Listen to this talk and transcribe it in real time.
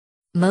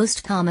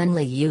Most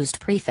commonly used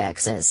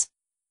prefixes.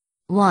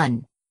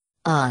 1.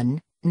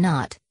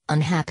 Not,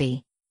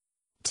 unhappy.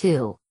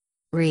 2.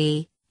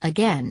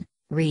 Again,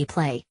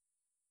 replay.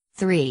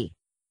 3.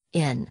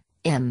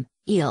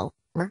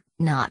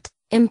 Not,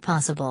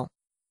 impossible.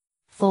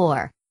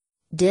 4.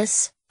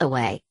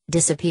 Away,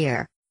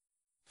 disappear.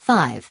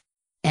 5.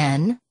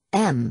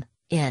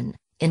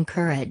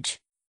 Encourage.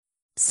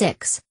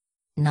 6.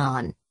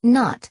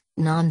 Not,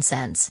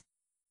 nonsense.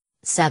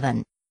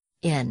 7.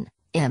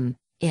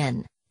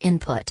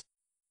 Input.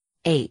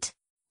 8.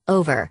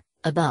 Over,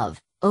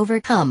 above,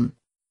 overcome.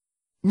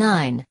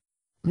 9.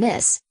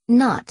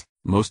 Not.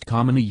 Most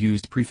commonly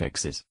used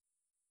prefixes.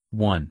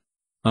 1.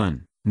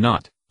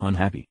 Not,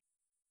 unhappy.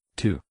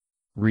 2.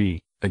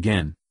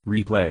 Again,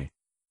 replay.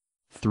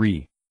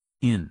 3.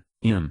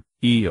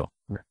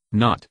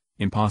 Not,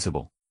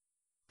 impossible.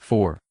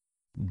 4.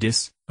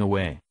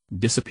 Away,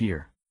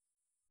 disappear.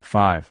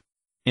 5.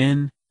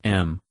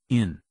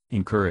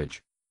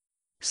 Encourage.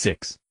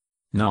 6.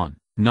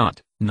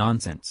 Not,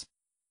 nonsense.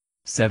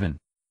 7.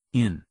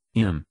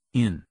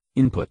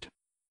 Input.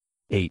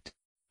 8.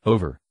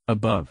 Over,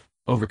 above,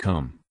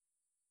 overcome.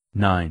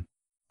 9.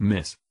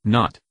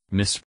 Not,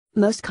 miss.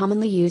 Most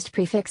commonly used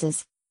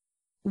prefixes.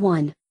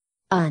 1.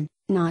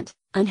 Not,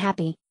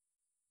 unhappy.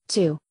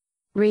 2.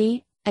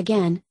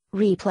 Again,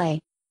 replay.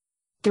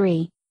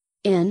 3.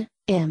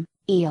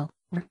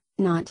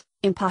 Not,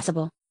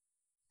 impossible.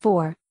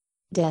 4.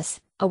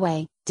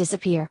 Away,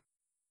 disappear.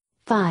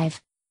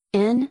 5.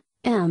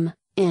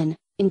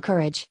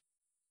 Encourage.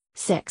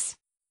 6.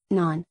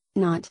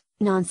 Not,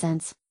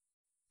 nonsense.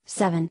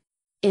 7.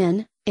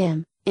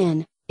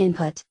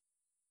 Input.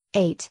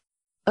 8.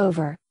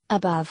 Over,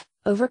 above,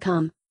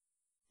 overcome.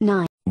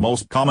 9.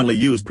 Most commonly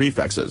used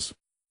prefixes.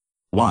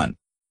 1.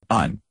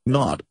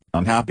 Not,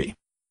 unhappy.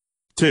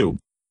 2.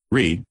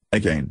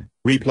 Again,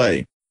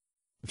 replay.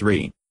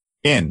 3.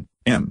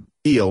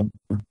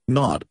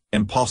 Not,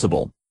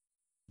 impossible.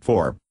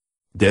 4.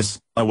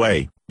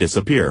 Away,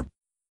 disappear.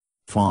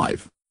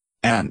 5.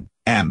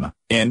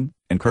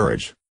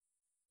 Encourage.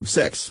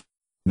 6.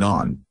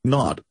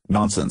 Not,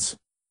 nonsense.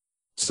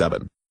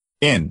 7.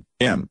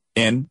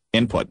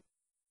 Input.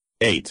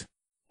 8.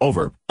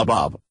 Over,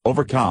 above,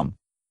 overcome.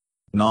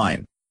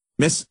 9.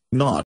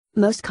 Not.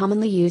 Most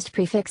commonly used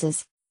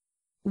prefixes.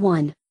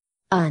 1.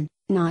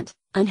 Not,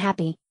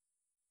 unhappy.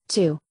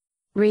 2.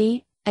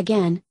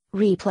 Again,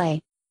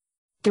 replay.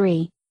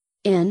 3.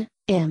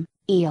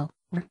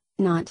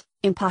 Not,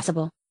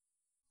 impossible.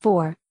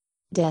 4.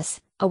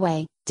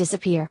 Away,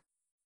 disappear.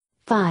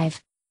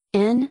 5.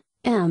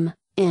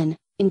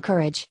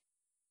 Encourage.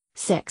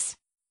 6.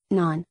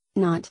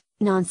 Not,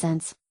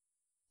 nonsense.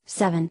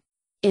 7.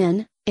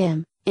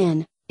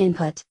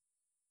 Input.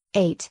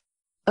 8.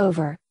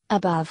 Over,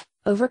 above,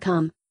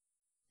 overcome.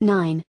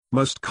 9.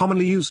 Most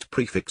commonly used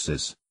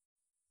prefixes.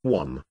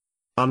 1.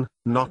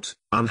 Not,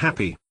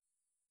 unhappy.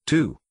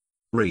 2.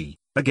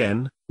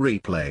 Again,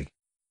 replay.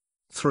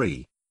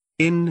 3.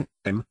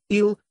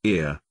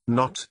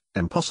 Not,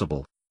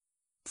 impossible.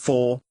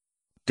 4.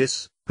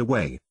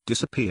 Away,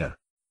 disappear.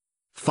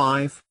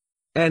 5.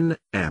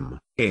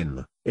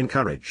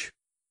 Encourage.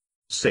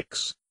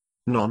 6.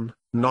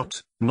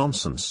 Not,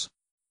 nonsense.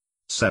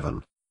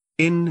 7.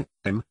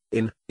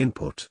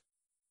 Input.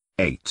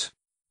 8.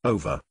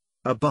 Over,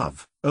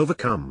 above,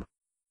 overcome.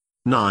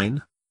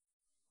 9.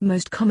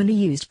 Most commonly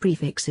used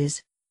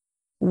prefixes.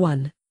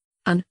 1.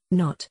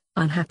 Not,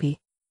 unhappy.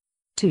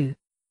 2.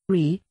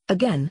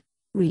 Again,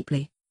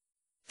 replay.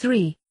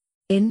 3.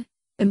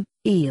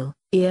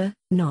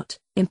 Not,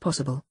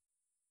 impossible.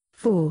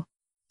 4.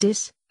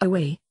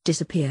 Away,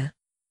 disappear.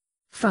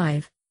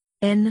 5.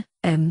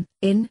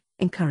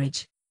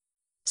 Encourage.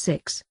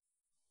 6.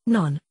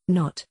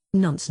 Not,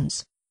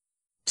 nonsense.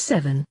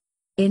 7.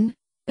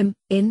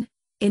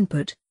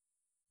 Input.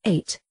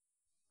 8.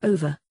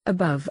 Over,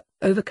 above,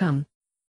 overcome.